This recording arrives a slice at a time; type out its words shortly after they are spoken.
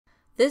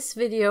This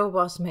video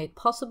was made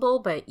possible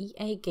by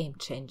EA Game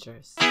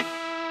Changers.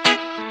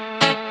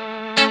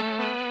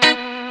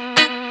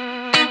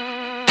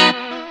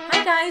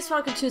 Hi guys,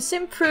 welcome to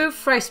Simproved,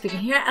 Fry speaking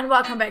here, and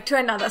welcome back to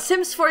another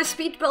Sims 4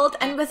 speed build,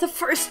 and with the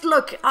first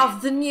look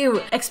of the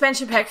new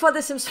expansion pack for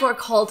The Sims 4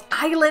 called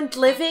Island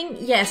Living.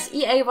 Yes,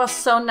 EA was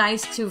so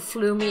nice to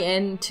flew me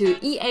in to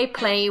EA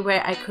Play,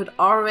 where I could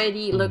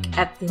already look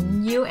at the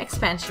new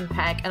expansion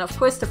pack. And of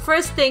course, the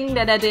first thing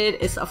that I did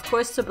is of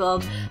course to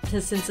build,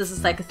 since this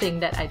is like a thing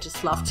that I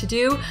just love to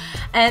do.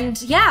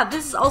 And yeah,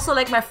 this is also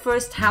like my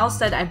first house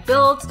that I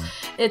built.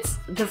 It's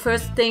the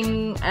first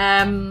thing,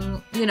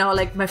 you know,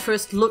 like my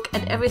first look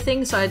at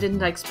everything, so I didn't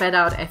like spread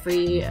out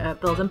every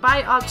build and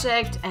buy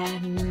object.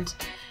 And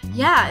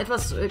yeah, it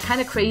was kind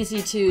of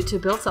crazy to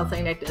build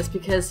something like this,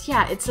 because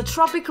yeah, it's a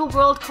tropical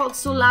world called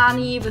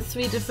Solani with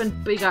 3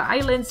 different bigger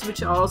islands,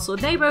 which are also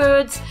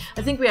neighborhoods.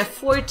 I think we have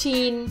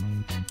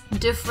 14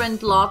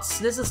 different lots.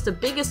 This is the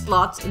biggest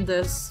lot in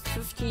this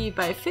 50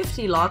 by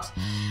 50 lot.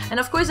 And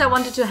of course I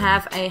wanted to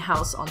have a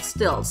house on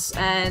stilts,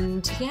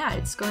 and yeah,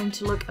 it's going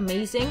to look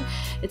amazing.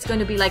 It's going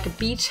to be like a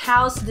beach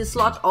house. This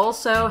lot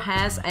also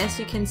has, as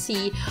you can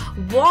see,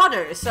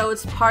 water, so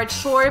it's part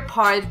shore,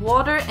 part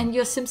water, and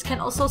your Sims can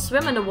also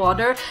swim in the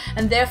water,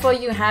 and therefore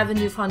you have a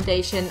new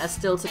foundation, a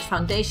stilted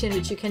foundation,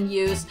 which you can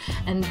use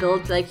and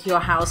build like your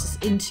houses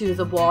into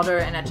the water.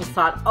 And I just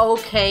thought,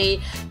 okay,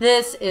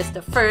 this is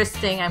the first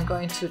thing I'm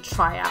going to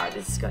try out.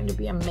 This is going to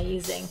be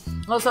amazing.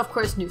 Also, of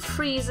course, new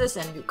friezes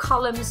and new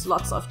columns,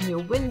 lots of new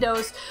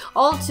windows,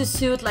 all to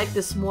suit like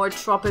this more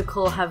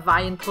tropical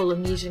Hawaiian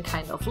Polynesian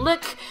kind of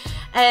look.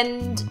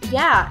 And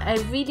yeah, I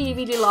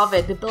really love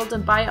it. The build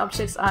and buy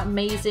objects are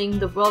amazing.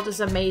 The world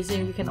is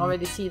amazing. You can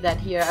already see that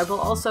here. I will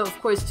also, of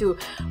course, do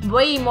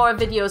way more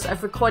videos.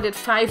 I've recorded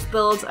 5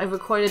 builds. I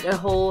recorded a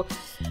whole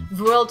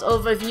world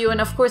overview,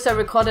 and of course I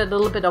recorded a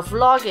little bit of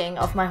vlogging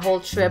of my whole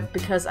trip,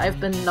 because I've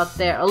been not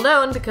there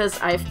alone, because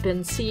I've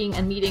been seeing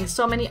and meeting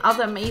so many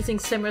other amazing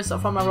simmers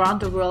from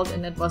around the world,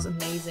 and it was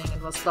amazing.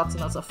 It was lots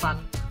and lots of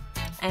fun.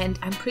 And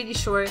I'm pretty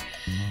sure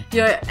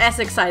you're as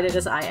excited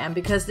as I am,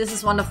 because this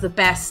is one of the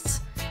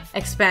best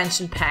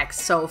expansion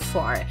packs so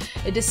far.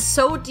 It is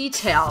so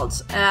detailed.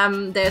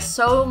 There's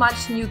so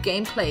much new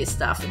gameplay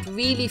stuff. It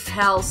really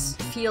feels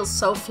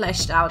so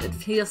fleshed out. It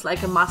feels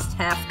like a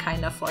must-have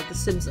kind of for The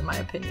Sims, in my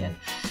opinion.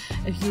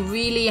 If you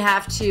really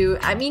have to,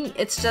 I mean,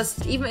 it's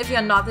just, even if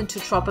you're not into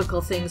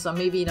tropical things, or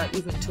maybe not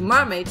even to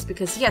mermaids,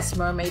 because yes,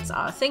 mermaids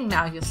are a thing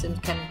now. Your Sims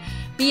can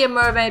be a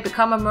mermaid,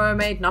 become a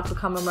mermaid, not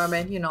become a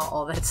mermaid, you know,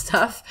 all that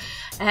stuff.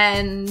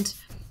 And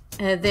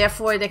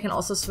therefore they can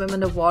also swim in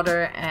the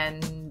water,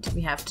 and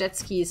we have jet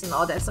skis and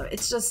all that. So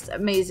it's just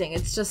amazing.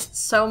 It's just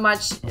so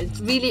much. It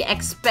really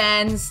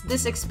expands,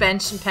 this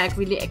expansion pack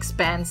really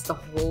expands the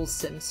whole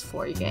Sims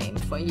 4 game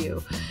for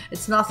you.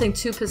 It's nothing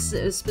too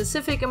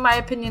specific, in my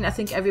opinion. I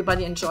think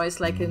everybody enjoys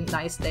like a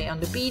nice day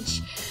on the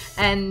beach,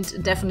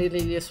 and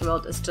definitely this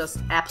world is just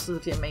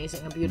absolutely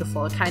amazing and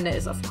beautiful. It kind of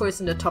is, of course,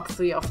 in the top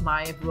 3 of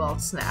my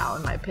worlds now,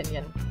 in my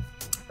opinion.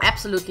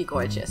 Absolutely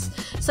gorgeous.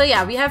 So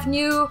yeah, we have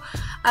new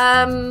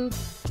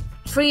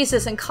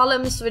friezes and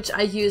columns, which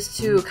I use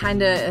to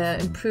kind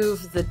of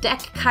improve the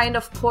deck kind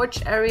of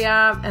porch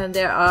area. And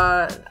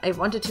I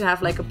wanted to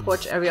have like a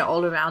porch area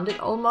all around it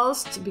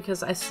almost,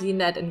 because I've seen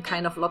that in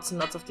kind of lots and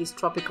lots of these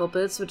tropical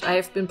builds, which I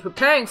have been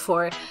preparing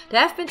for.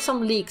 There have been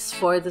some leaks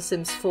for The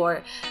Sims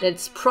 4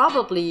 that's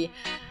probably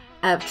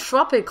a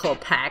tropical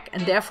pack,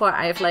 and therefore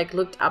I've like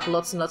looked up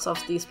lots and lots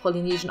of these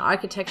Polynesian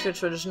architecture,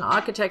 traditional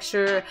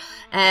architecture,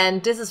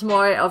 and this is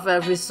more of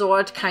a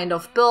resort kind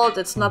of build.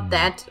 It's not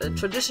that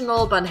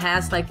traditional, but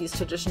has like these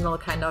traditional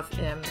kind of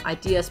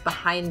ideas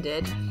behind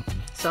it.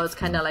 So it's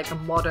kind of like a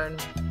modern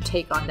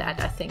take on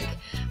that, I think.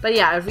 But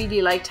yeah, I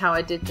really liked how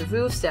I did the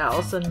roofs. There are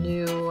also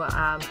new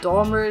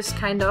dormers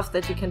kind of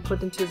that you can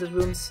put into the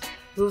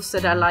roofs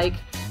that I like.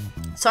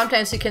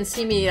 Sometimes you can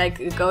see me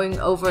like going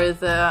over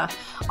the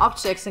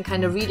objects and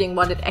kind of reading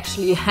what it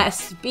actually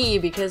has to be,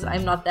 because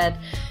I'm not that,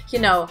 you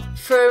know,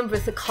 firm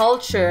with the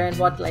culture and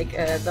what like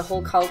the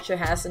whole culture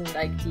has in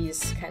like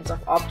these kinds of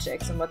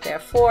objects and what they're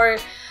for.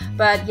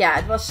 But yeah,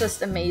 it was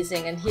just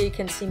amazing. And here you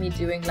can see me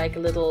doing like a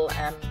little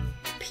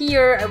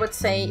pier, I would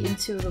say,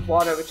 into the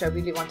water, which I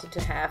really wanted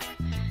to have.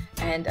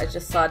 And I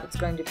just thought it's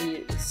going to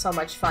be so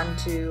much fun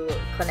to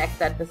connect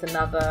that with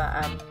another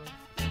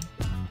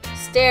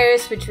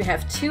stairs, which we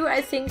have 2,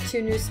 I think,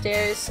 2 new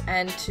stairs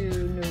and 2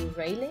 new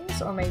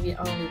railings, or maybe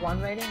only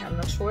 1 railing, I'm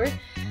not sure.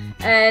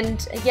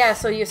 And yeah,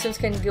 so your Sims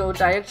can go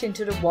directly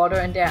into the water,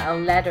 and there are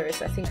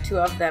ladders, I think 2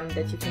 of them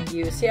that you can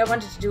use. Here I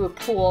wanted to do a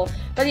pool,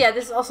 but yeah,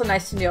 this is also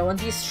nice to know. On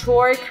these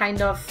shore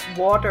kind of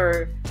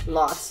water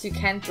lots, you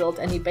can't build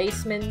any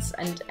basements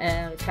and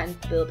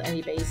can't build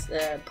any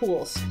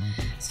pools.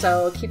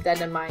 So keep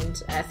that in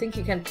mind. I think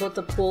you can put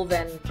the pool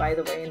then, by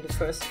the way, in the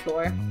first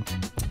floor.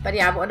 But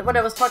yeah, what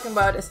I was talking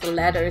about is the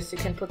ladders. You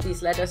can put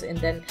these ladders in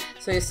then,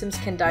 so your Sims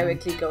can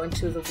directly go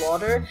into the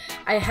water.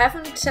 I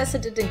haven't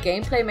tested it in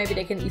gameplay. Maybe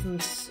they can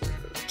even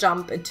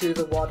jump into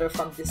the water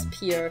from this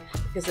pier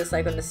because it's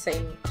like on the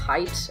same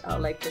height or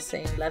like the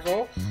same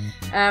level.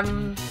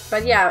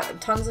 But yeah,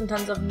 tons and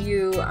tons of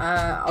new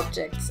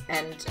objects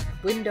and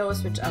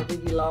windows, which I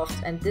really loved.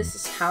 And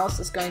this house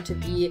is going to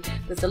be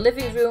with a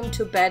living room,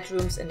 2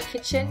 bedrooms and a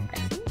kitchen, I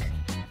think.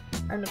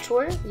 I'm not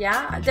sure.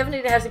 Yeah,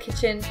 definitely has a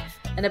kitchen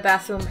and a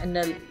bathroom, and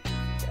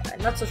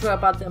I'm not so sure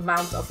about the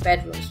amount of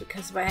bedrooms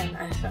because when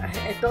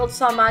I built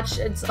so much,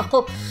 it's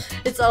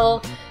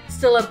all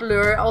still a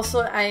blur.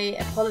 Also, I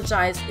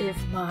apologize if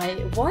my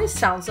voice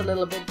sounds a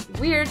little bit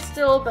weird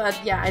still, but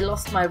yeah, I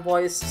lost my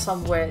voice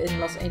somewhere in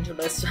Los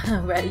Angeles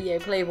where EA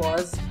Play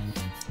was,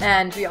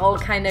 and we all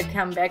kind of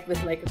come back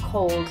with like a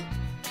cold.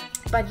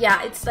 But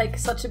yeah, it's like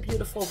such a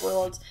beautiful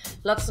world,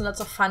 lots and lots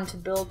of fun to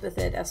build with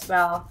it as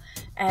well.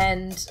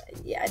 And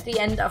yeah, at the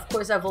end, of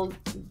course, I will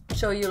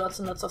show you lots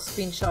and lots of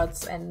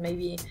screenshots and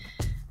maybe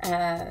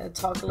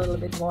talk a little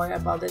bit more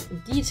about it in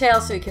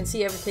detail so you can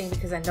see everything,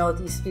 because I know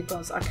these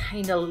speedruns are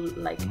kind of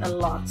like a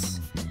lot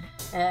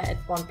at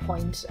one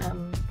point.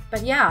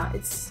 But yeah,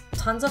 it's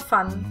tons of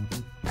fun.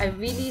 I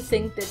really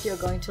think that you're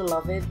going to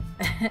love it.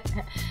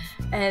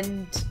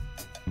 And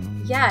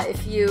yeah,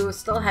 if you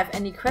still have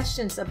any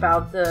questions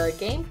about the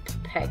game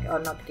pack, or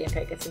not the game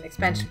pack, it's an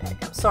expansion pack,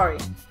 I'm sorry.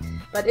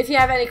 But if you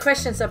have any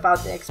questions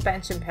about the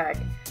expansion pack,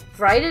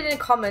 write it in the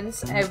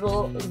comments. I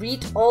will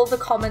read all the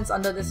comments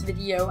under this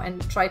video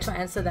and try to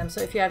answer them.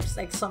 So if you have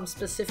like some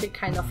specific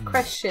kind of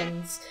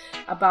questions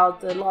about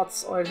the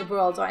lots or the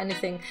world or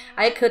anything,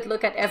 I could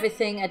look at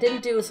everything. I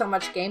didn't do so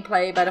much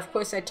gameplay, but of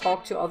course I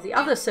talked to all the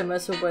other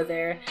simmers who were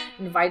there,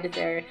 invited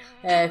there,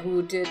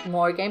 who did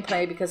more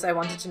gameplay, because I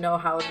wanted to know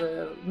how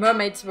the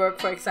mermaids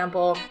work, for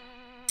example.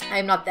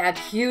 I'm not that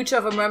huge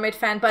of a mermaid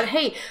fan, but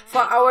hey,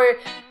 for our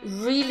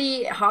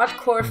really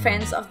hardcore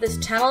fans of this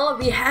channel,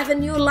 we have a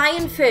new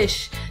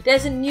lionfish.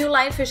 There's a new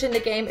lionfish in the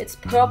game. It's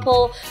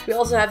purple. We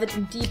also have it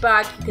in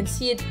debug. You can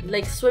see it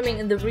like swimming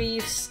in the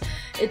reefs.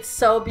 It's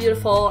so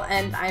beautiful,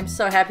 and I'm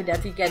so happy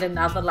that we get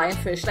another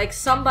lionfish. Like,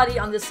 somebody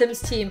on the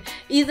Sims team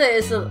either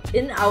is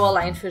in our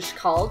lionfish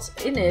cult,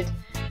 in it.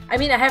 I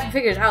mean, I haven't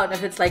figured out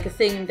if it's like a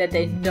thing that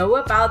they know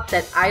about,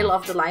 that I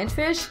love the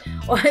lionfish,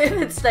 or if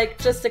it's like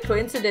just a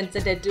coincidence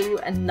that they do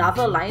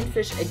another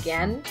lionfish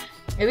again.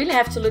 I really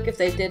have to look if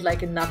they did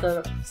like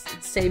another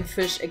same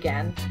fish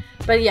again.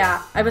 But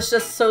yeah, I was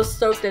just so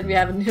stoked that we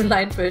have a new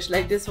lionfish.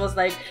 Like, this was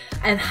like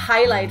a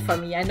highlight for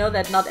me. I know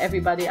that not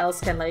everybody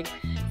else can like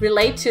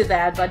relate to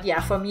that, but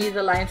yeah, for me the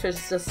lionfish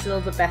is just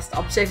still the best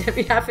object that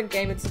we have in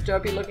game. It's a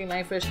derpy looking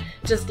lionfish.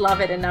 Just love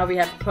it. And now we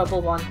have a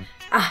purple one.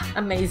 Ah,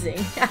 amazing.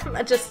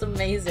 Just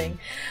amazing.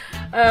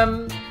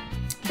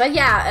 But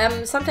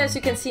yeah, sometimes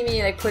you can see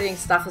me like putting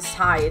stuff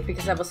aside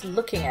because I was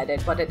looking at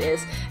it, what it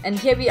is. And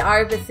here we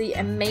are with the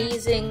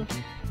amazing,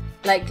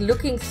 like,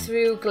 looking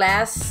through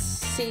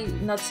glass,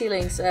 not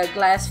ceilings,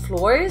 glass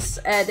floors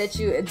that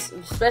you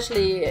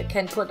especially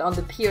can put on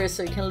the pier,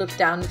 so you can look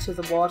down into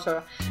the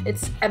water.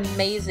 It's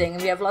amazing.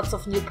 And we have lots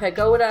of new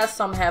pagodas.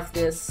 Some have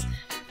this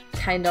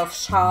kind of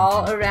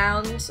shawl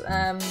around.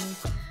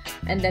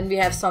 And then we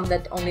have some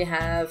that only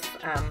have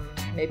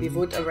maybe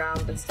wood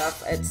around and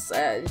stuff. It's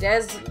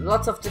there's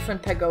lots of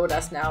different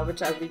pagodas now,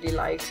 which I really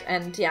liked.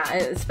 And yeah, I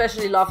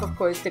especially love, of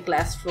course, the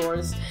glass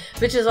floors,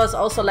 which was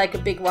also like a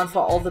big one for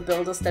all the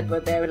builders that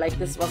were there. Like,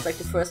 this was like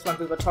the first one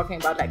we were talking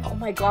about, like, oh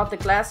my god, the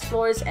glass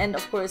floors. And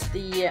of course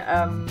the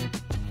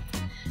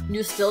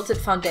new stilted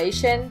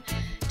foundation.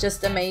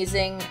 Just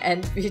amazing,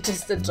 and we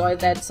just enjoyed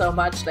that so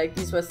much. Like,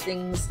 these were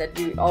things that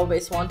we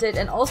always wanted.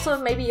 And also,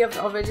 maybe you have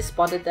already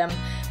spotted them,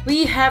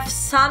 we have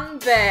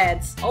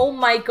sunbeds. Oh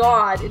my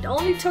god, it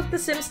only took the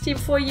Sims team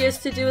 4 years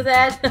to do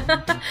that.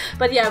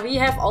 But yeah, we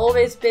have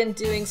always been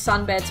doing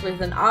sunbeds with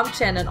an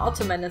armchair and an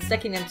ottoman and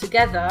stacking them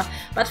together,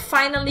 but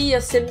finally your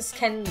Sims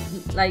can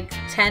like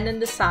tan in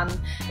the sun,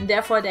 and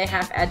therefore they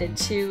have added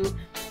 2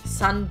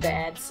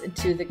 sunbeds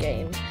into the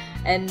game.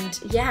 And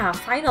yeah,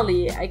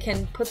 finally I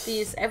can put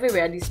these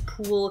everywhere, these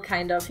pool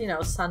kind of, you know,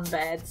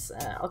 sunbeds,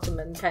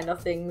 ottoman kind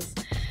of things.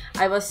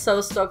 I was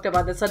so stoked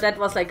about it. So that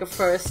was like a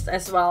first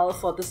as well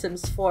for The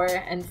Sims 4,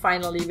 and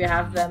finally we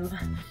have them.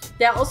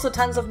 There are also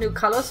tons of new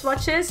color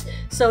swatches,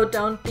 so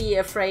don't be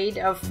afraid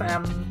of,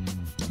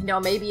 you know,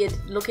 maybe it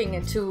looking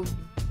into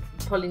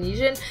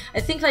Polynesian.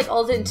 I think like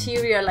all the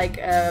interior, like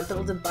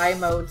build and buy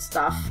mode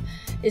stuff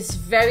is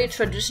very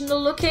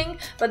traditional looking,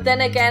 but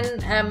then again,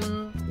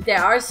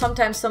 there are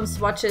sometimes some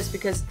swatches,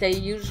 because they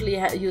usually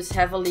use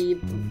heavily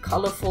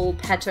colorful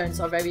patterns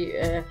or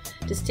very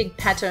distinct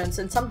patterns,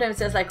 and sometimes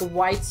there's like a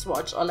white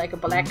swatch or like a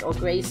black or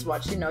gray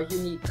swatch, you know,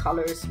 unique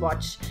color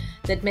swatch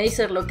that makes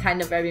it look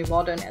kind of very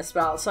modern as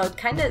well. So it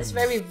kind of is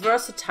very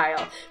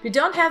versatile. We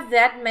don't have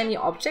that many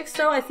objects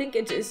though. I think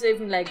it is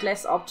even like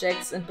less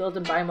objects in build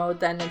and buy mode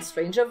than in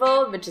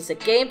Strangerville, which is a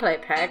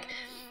gameplay pack.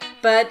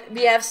 But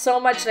we have so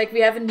much, like we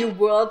have a new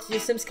world,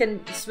 your Sims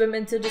can swim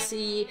into the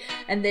sea,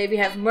 and then we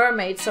have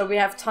mermaids, so we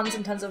have tons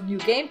and tons of new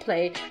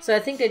gameplay. So I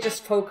think they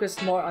just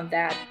focused more on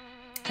that.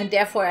 And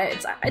therefore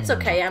it's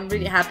okay. I'm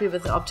really happy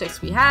with the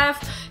objects we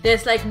have.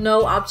 There's like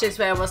no objects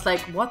where I was like,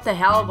 what the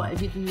hell, why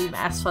we didn't even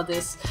ask for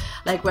this,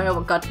 like where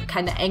I got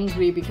kind of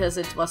angry because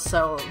it was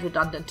so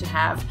redundant to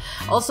have.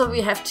 Also,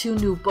 we have 2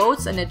 new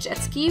boats and a jet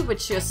ski,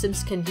 which your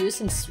Sims can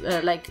use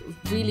and like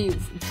really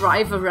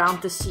drive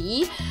around the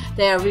sea.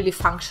 They are really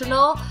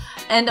functional.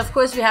 And of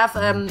course we have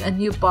a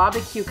new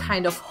barbecue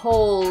kind of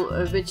hole,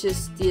 which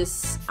is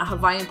this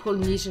Hawaiian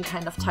Polynesian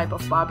kind of type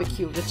of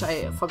barbecue, which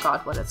I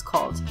forgot what it's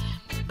called.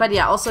 But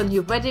yeah, also a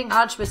new wedding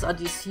arch with all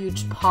these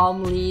huge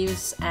palm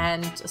leaves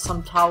and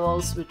some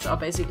towels, which are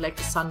basically like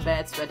the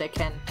sunbeds where they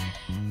can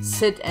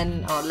sit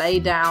and or lay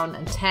down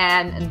and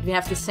tan. And we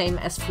have the same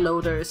as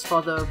floaters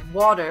for the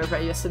water,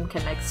 where your Sim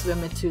can like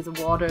swim into the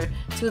water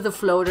to the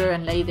floater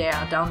and lay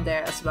there down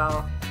there as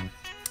well.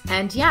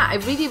 And yeah, I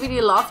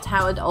really loved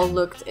how it all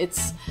looked.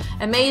 It's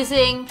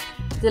amazing.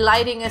 The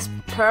lighting is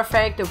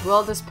perfect. The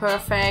world is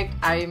perfect.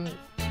 I'm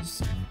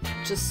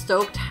just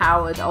stoked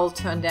how it all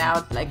turned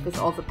out, like with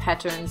all the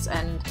patterns,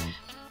 and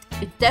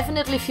it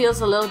definitely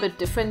feels a little bit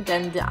different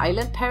than the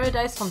Island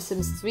Paradise from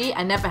Sims 3.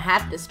 I never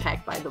had this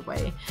pack, by the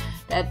way.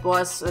 That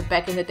was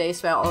back in the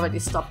days where I already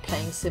stopped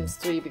playing Sims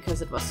 3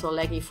 because it was so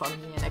laggy for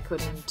me and I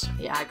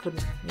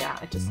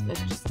just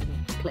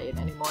didn't play it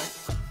anymore.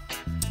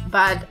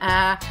 But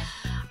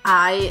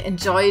I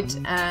enjoyed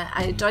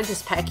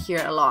this pack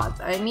here a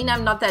lot. I mean,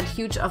 I'm not that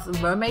huge of a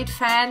mermaid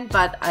fan,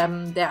 but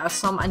there are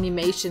some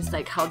animations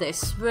like how they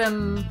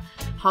swim,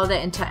 how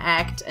they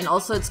interact, and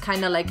also it's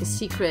kind of like a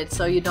secret,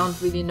 so you don't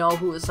really know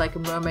who is like a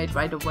mermaid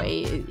right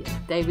away.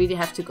 They really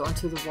have to go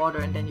into the water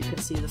and then you can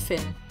see the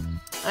fin.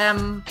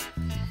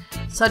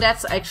 So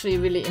that's actually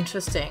really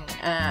interesting,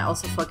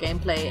 also for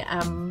gameplay.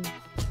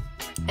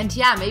 And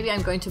yeah, maybe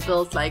I'm going to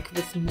build like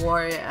with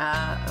more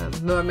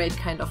mermaid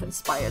kind of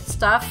inspired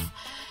stuff,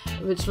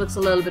 which looks a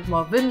little bit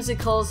more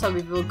whimsical. So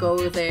we will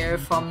go there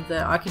from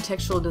the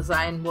architectural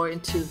design more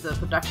into the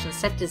production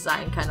set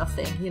design kind of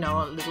thing, you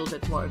know, a little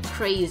bit more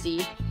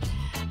crazy.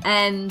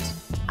 And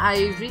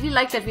I really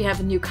like that we have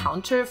a new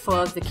counter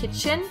for the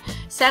kitchen.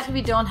 Sadly,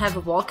 we don't have a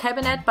wall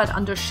cabinet, but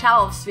under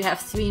shelves we have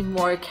 3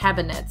 more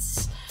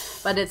cabinets.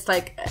 But it's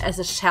like as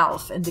a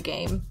shelf in the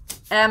game.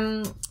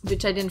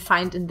 Which I didn't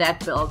find in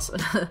that build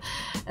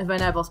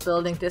when I was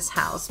building this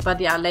house. But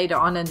yeah, later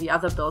on in the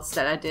other builds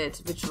that I did,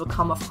 which will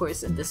come of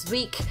course in this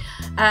week,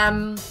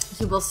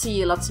 you will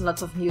see lots and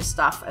lots of new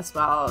stuff as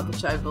well,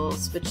 which I will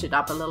switch it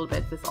up a little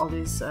bit with all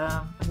these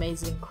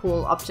amazing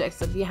cool objects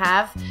that we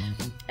have.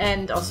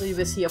 And also you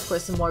will see of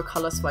course the more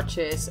color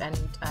swatches and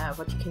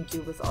what you can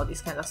do with all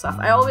these kind of stuff.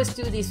 I always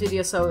do these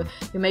videos so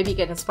you maybe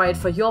get inspired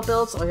for your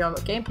builds or your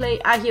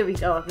gameplay. Here we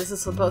go. This is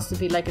supposed to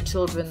be like a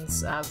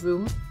children's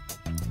room.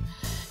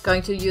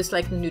 Going to use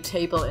like the new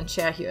table and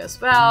chair here as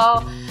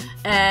well.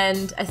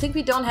 And I think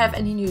we don't have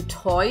any new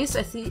toys.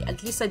 I think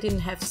at least I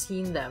didn't have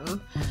seen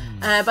them.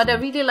 But I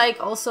really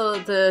like also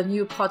the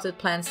new potted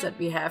plants that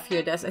we have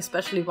here. There's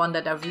especially one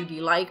that I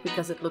really like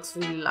because it looks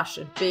really lush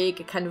and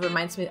big. It kind of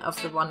reminds me of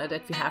the one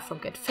that we have from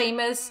Get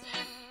Famous.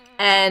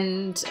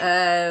 And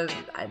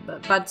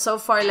but so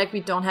far like we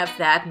don't have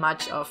that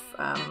much of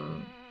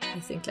I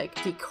think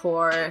like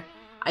decor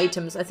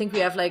items. I think we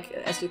have like,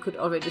 as you could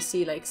already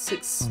see, like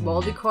 6 wall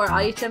decor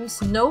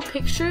items. No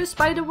pictures,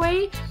 by the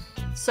way.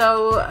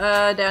 So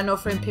there are no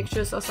frame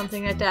pictures or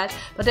something like that.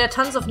 But there are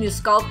tons of new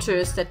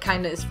sculptures that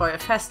kind of is for a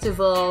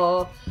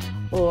festival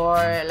or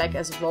like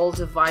as a wall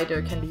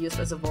divider, can be used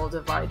as a wall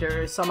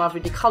divider. Some are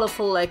really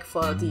colorful, like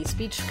for the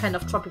beach kind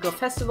of tropical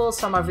festival.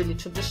 Some are really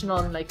traditional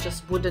and like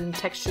just wooden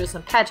textures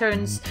and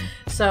patterns.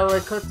 So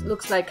it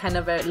looks like kind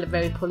of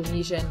very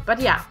Polynesian. But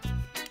yeah.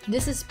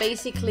 This is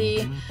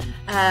basically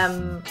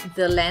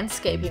the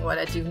landscaping what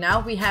I do now.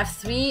 We have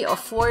 3 or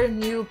 4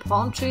 new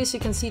palm trees.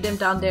 You can see them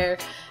down there.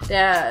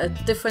 They're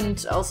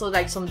different, also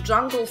like some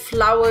jungle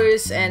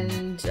flowers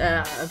and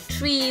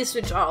trees,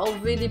 which are all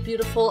really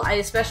beautiful. I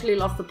especially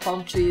love the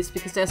palm trees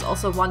because there's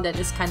also one that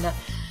is kind of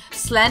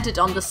slanted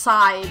on the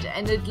side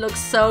and it looks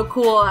so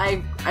cool.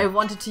 I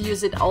wanted to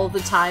use it all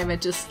the time. I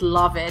just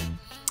love it.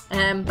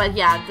 But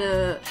yeah,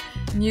 the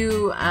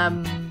new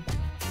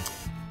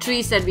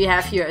trees that we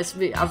have here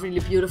are really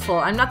beautiful.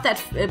 I'm not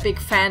that a big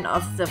fan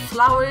of the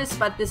flowers,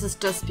 but this is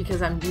just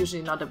because I'm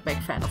usually not a big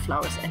fan of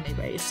flowers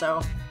anyway, so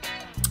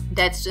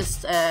that's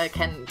just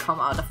can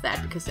come out of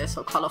that because they're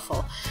so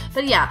colorful.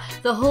 But yeah,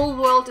 the whole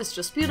world is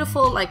just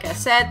beautiful. Like I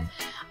said,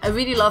 I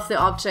really love the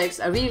objects,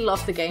 I really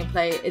love the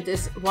gameplay. It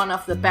is one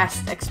of the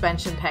best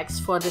expansion packs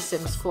for The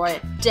Sims 4,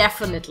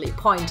 definitely.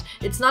 Point.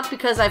 It's not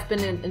because I've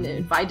been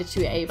invited to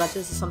EA, but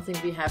this is something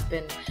we have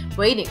been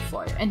waiting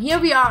for. And here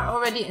we are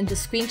already in the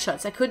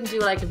screenshots. I couldn't do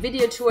like a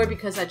video tour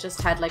because I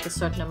just had like a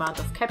certain amount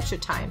of capture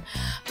time.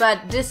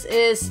 But this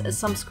is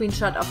some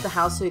screenshot of the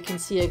house so you can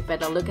see a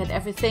better look at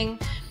everything.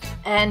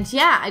 And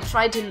yeah, I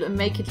tried to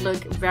make it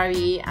look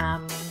very,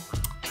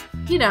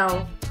 you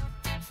know,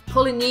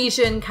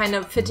 Polynesian kind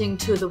of fitting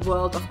to the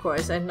world, of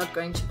course. I'm not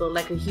going to build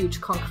like a huge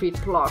concrete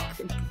block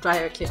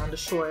directly on the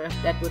shore.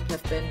 That would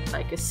have been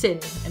like a sin,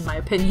 in my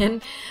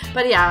opinion.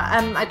 But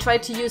yeah, I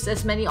tried to use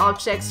as many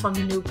objects from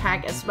the new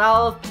pack as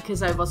well,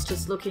 because I was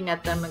just looking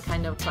at them and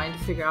kind of trying to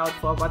figure out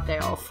for what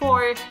they're all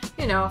for,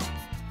 you know.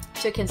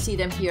 So you can see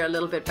them here a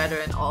little bit better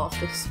in all of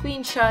the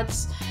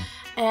screenshots.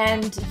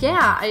 And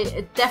yeah,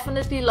 I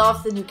definitely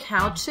love the new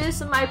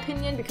couches, in my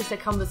opinion, because they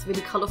come with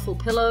really colorful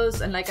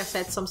pillows. And like I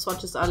said, some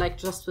swatches are like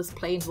just with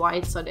plain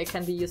white, so they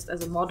can be used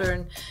as a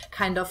modern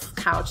kind of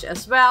couch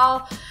as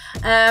well.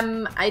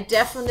 I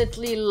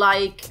definitely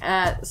like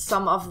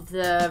some of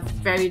the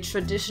very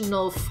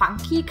traditional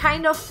funky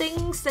kind of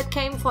things that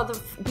came for the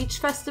beach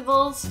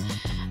festivals,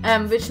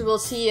 which you will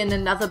see in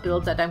another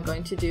build that I'm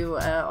going to do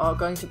or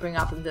going to bring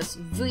up in this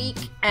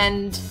week.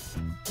 And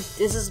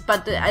this is,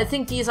 but I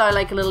think these are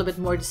like a little bit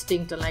more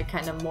distinct and like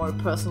kind of more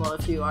personal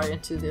if you are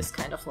into this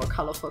kind of more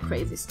colorful,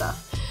 crazy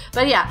stuff.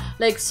 But yeah,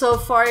 like so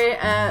far,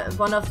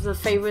 one of the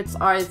favorites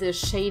are the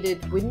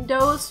shaded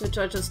windows, which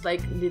are just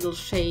like little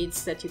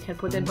shades that you can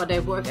put in, but they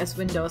work as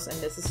windows, and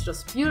this is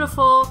just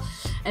beautiful.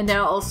 And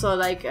they're also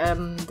like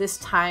this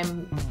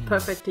time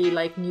perfectly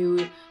like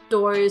new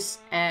doors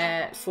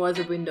for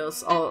the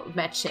windows, all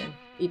matching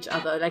each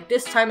other. Like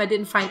this time I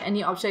didn't find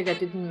any object that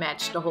didn't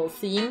match the whole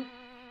theme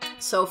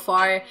so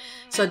far,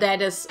 so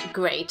that is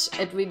great.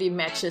 It really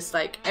matches,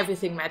 like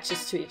everything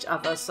matches to each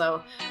other.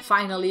 So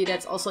finally,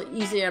 that's also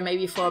easier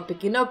maybe for a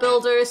beginner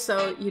builder,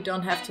 so you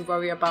don't have to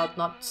worry about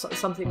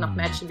something not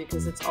matching,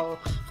 because it's all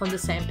from the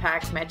same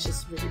pack,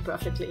 matches really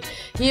perfectly.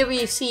 Here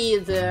we see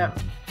the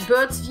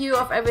bird's view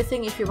of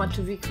everything if you want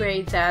to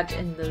recreate that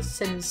in the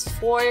Sims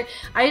 4.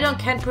 I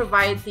can't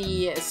provide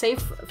the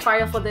save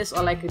file for this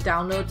or like a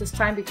download this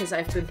time, because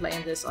I've been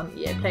playing this on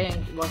EA Play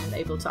and wasn't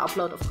able to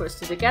upload, of course,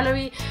 to the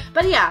gallery.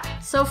 But yeah,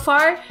 so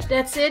far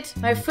that's it.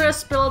 My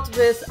first build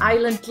with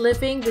Island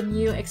Living, the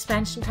new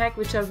expansion pack,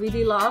 which I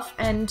really love.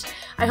 And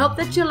I hope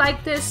that you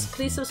like this.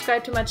 Please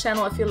subscribe to my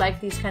channel if you like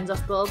these kinds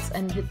of builds,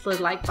 and hit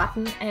the like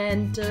button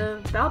and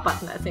bell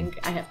button, I think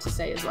I have to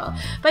say as well.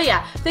 But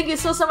yeah, thank you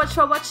so much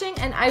for watching,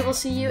 and I will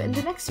see you in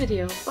the next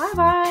video. Bye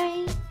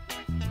bye!